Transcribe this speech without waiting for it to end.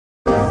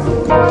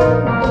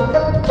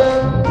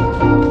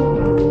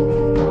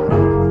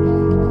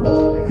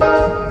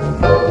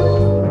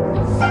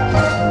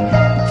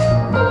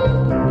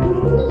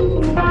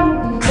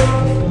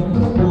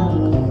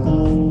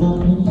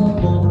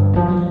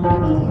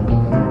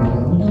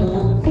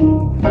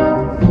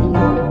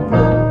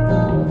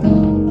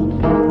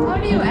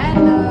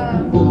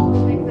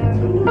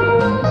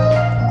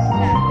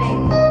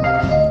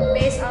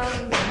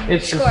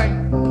It's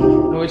chord.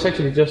 No, it's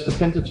actually just the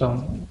pentatone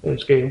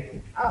scale.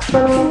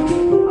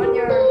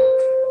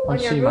 On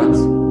your C roots?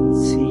 minor.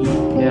 C.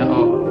 Yeah,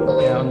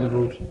 on the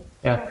root.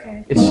 Yeah.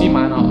 Okay. It's C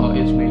minor or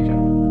S major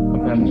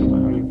compared to my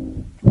root.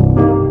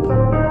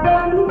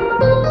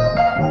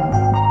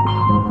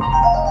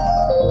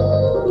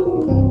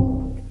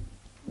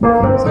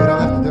 So you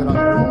don't have to do it on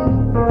the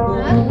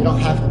root. Huh? You don't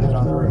have to do it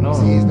on the root. No.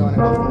 See, he's doing it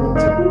off the root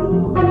too.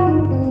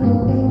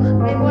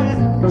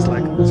 It's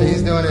like so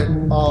he's doing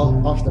it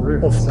all off the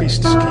root. Off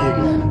piste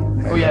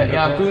skiing. Oh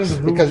yeah, I'm doing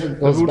the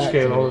root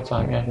scale all the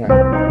time. Yeah.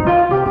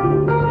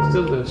 It's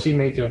still the C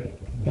major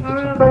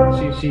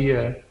pentatone. C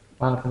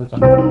minor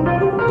pentatone.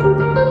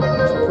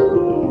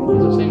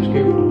 It's the same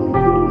scale.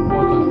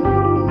 All the time.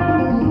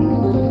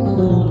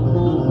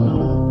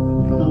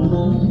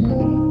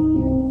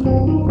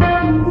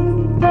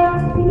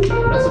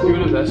 That's the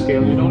beauty of that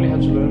scale. You only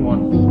have to learn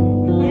one.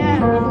 Yeah.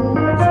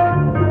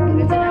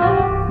 Good to know.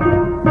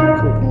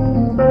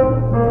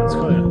 That's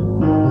cool.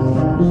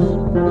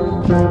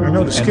 I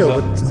know the skill,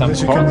 but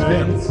unless you can do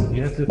it,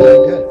 you have to Very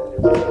good.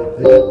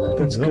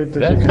 that's good. That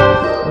that. you can.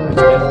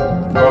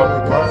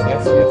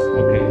 Yes,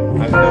 okay.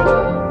 I know.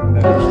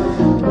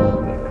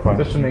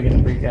 Just to make it a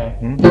big guy.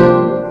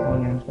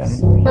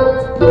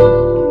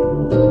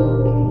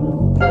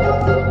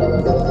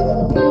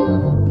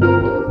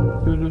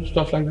 Do you do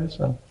stuff like this?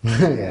 Or?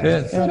 Yeah.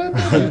 Yes. Yeah.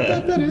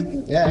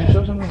 Can you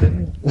show some of it?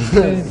 Do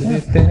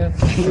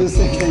the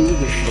same thing you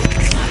do.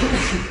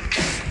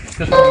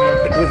 Just for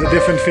me. With a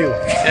different feel.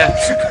 Yeah,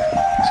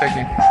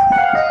 exactly.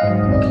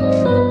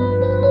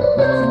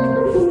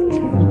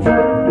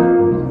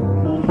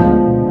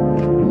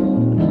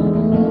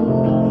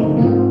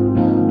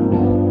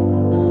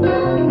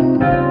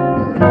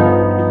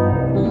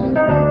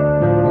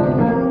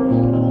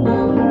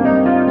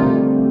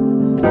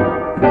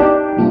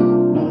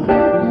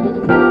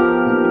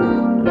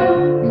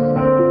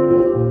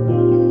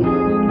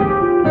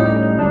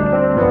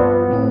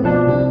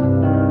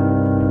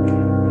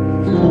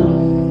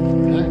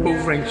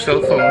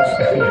 Cell phones.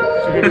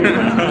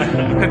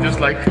 Just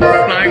like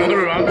flying all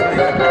around.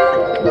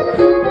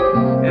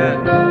 Yeah.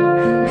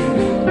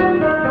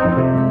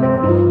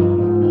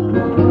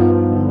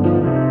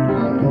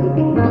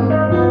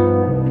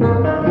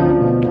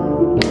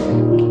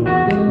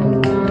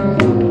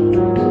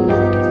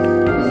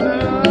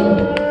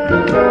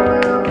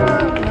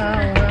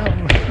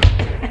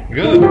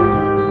 Good.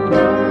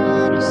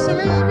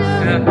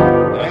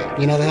 Yeah.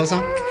 You know the whole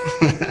song?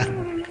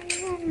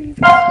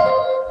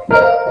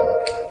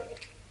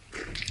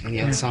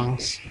 Any other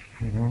songs?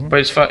 But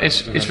it's fun.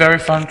 It's very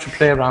fun to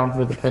play around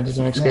with the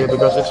pentatonic scale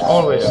because it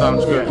always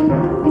sounds good.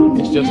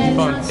 It's just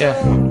fun. Yeah.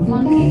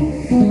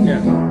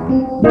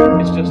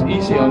 Yeah. It's just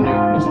easy on you.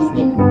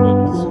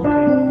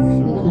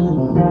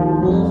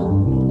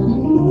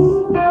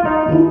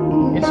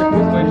 It's a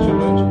good way to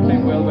learn to play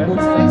well.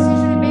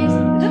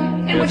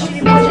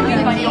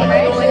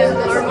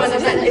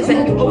 Is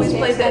that you always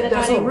play the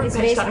root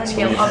pentatonic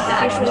scale of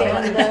that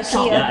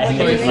song.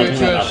 So if you're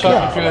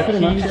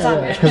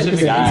specific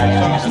song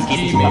G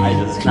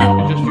major,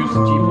 you just use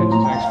the G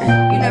pentatonic scale.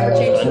 You never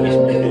change the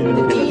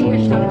G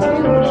pentatonic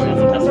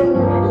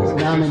scale.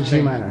 Now I'm in G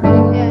minor.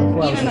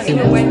 Yeah.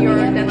 Even when you're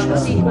then on the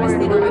C chord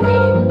or a D.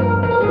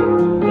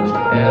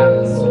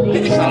 Yeah.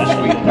 It sounds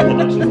sweet.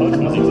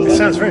 It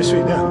sounds very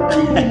sweet,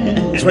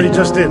 yeah. It's what he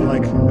just did.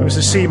 Like it was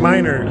a C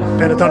minor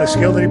pentatonic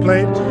scale that he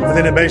played, and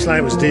then the bass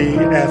line was D,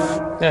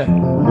 F. Yeah.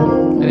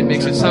 And it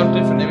makes it sound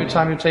different every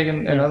time you take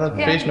another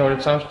bass note.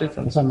 It sounds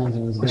different. That's what I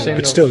mentioned. The same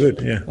It's note. still good,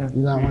 yeah.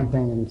 You got one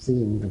thing in C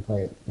and you can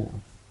play it, you know.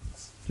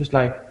 Just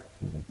like.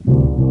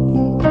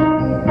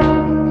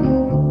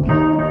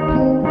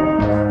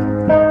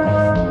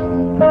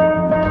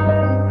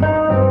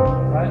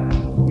 Right?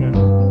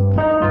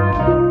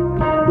 Yeah.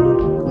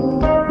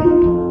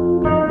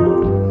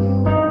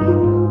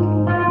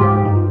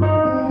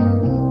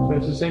 So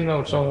it's the same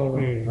notes all over.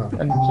 And it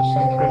just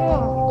sounds good.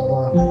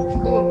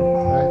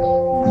 Right.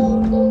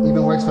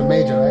 Even works for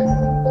major, right?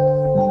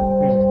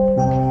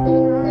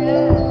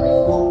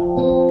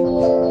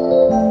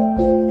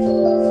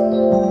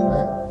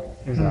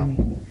 Right. So,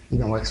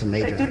 even works for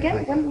major. Do again?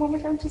 Like, One more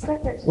time, just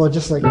like that. well,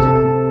 just like Yeah.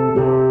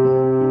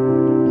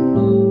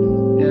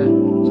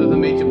 So the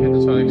major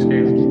pentatonic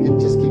scale you can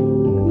just keep.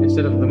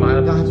 instead of the minor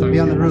You don't have to pentatonic be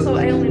on the scale. root. So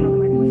I only know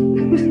the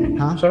minor.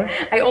 Huh? Sorry?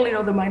 I only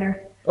know the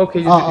minor. Okay,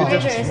 you Oh,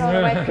 just. Major is all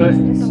the white piece.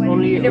 Just the white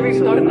Only piece. Never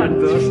even thought about it.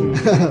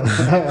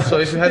 So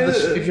if you had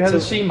the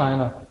C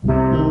minor,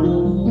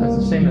 that's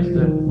the same as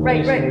the.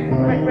 Right.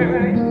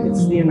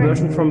 It's the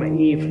inversion from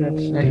E flat.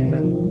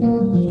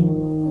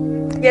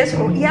 Yeah, Yes,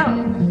 oh, yeah.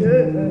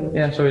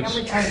 Yeah, so it's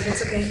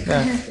It's okay.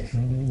 yeah.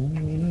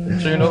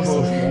 So you know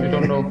both. You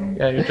don't know.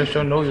 Yeah, you just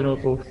don't know. You know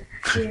both.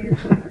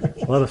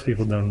 A lot of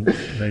people don't.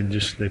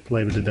 They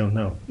play, but they don't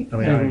know. I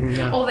mean,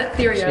 All that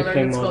theory I learned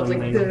in school, I was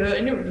like, duh, I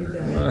never knew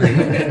that.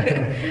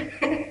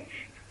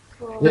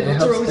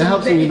 It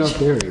helps when you know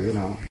theory, you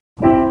know.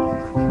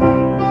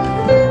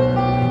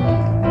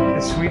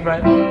 It's sweet,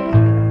 right?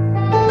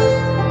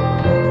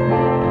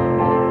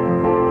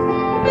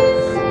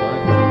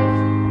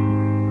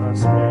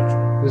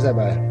 Who's that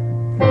by?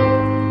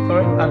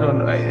 Sorry, I don't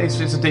know. It's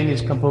a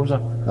Danish composer.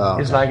 Oh,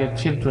 It's like a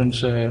children's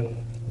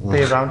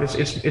play around.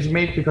 It's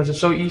made because it's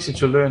so easy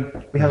to learn.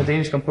 We have a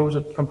Danish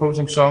composer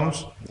composing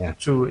songs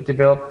to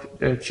develop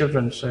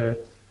children's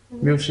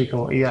music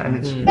or and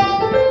it's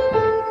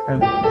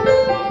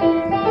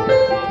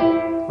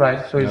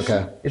right. So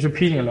it's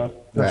repeating a lot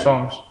the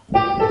songs.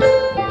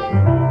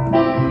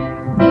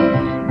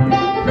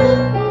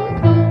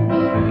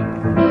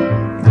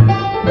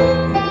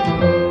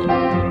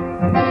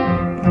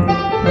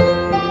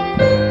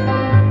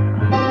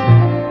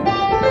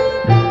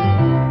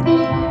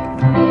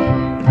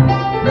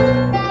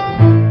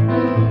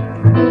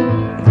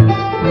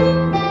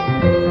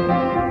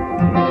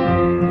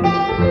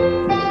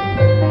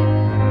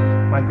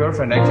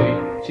 Girlfriend actually,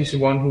 she's the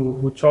one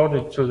who taught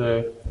it to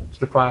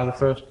the choir the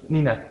first.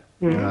 Nina,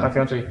 my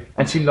fiance,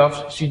 and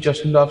she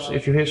just loves.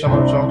 If you hear some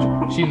of the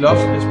songs, she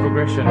loves this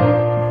progression,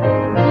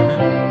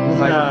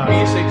 like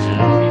B6,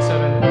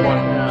 B7,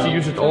 1. She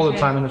uses it all the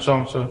time in the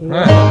song. So.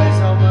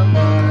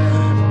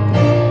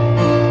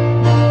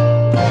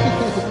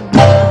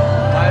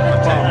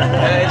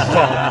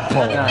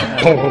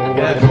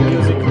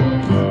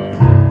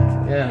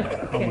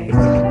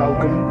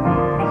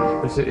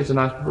 It's a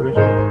nice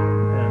progression.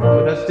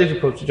 But that's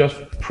difficult to just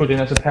put in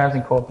as a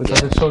passing chord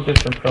because it's so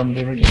different from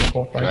the original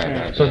chord,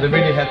 right? So they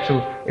really have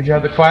to, if you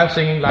have the choir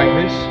singing like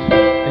this,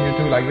 and you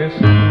do like this.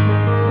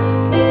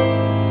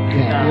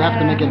 Yeah, you have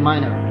to make it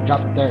minor,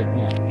 drop the third,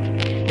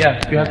 Yeah,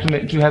 you have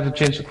to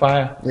change the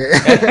choir. I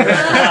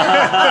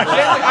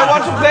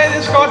want to play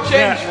this chord,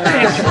 change.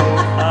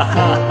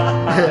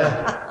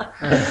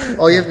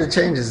 All you have to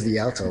change is the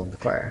alto of the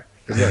choir.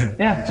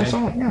 Yeah, just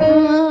all.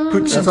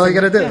 That's all you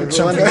gotta do. Put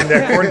something in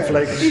there,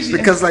 cornflakes.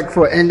 Because like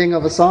for ending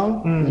of a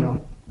song, you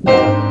know,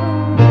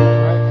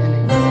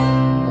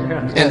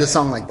 end the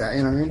song like that,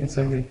 you know what I mean?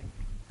 Exactly.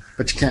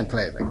 But you can't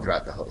play it like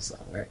throughout the whole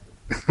song, right?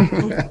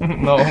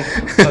 No,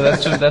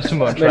 that's too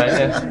much, right?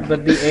 Yeah.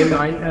 But the A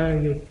minor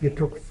you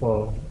took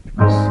for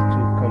us to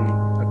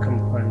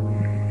accompany,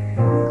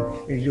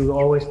 you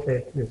always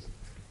play this.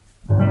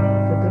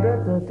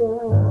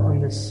 On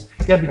this.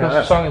 Yeah, because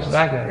the song is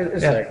like that.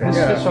 It's like that.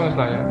 This song is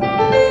like that.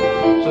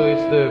 So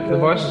it's the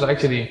voice is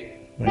actually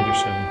major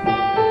 7.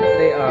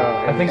 They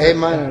are. I think A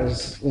minor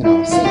is, you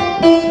know, C. A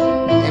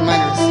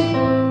minor is C.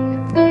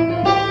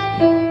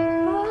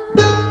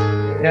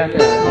 Yeah.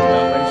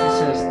 When she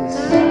says this.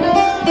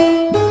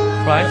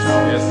 Right?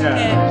 Yes. So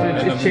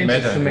it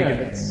changes to make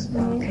it.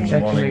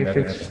 To make it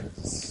fix.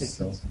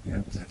 So,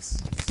 yeah,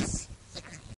 that's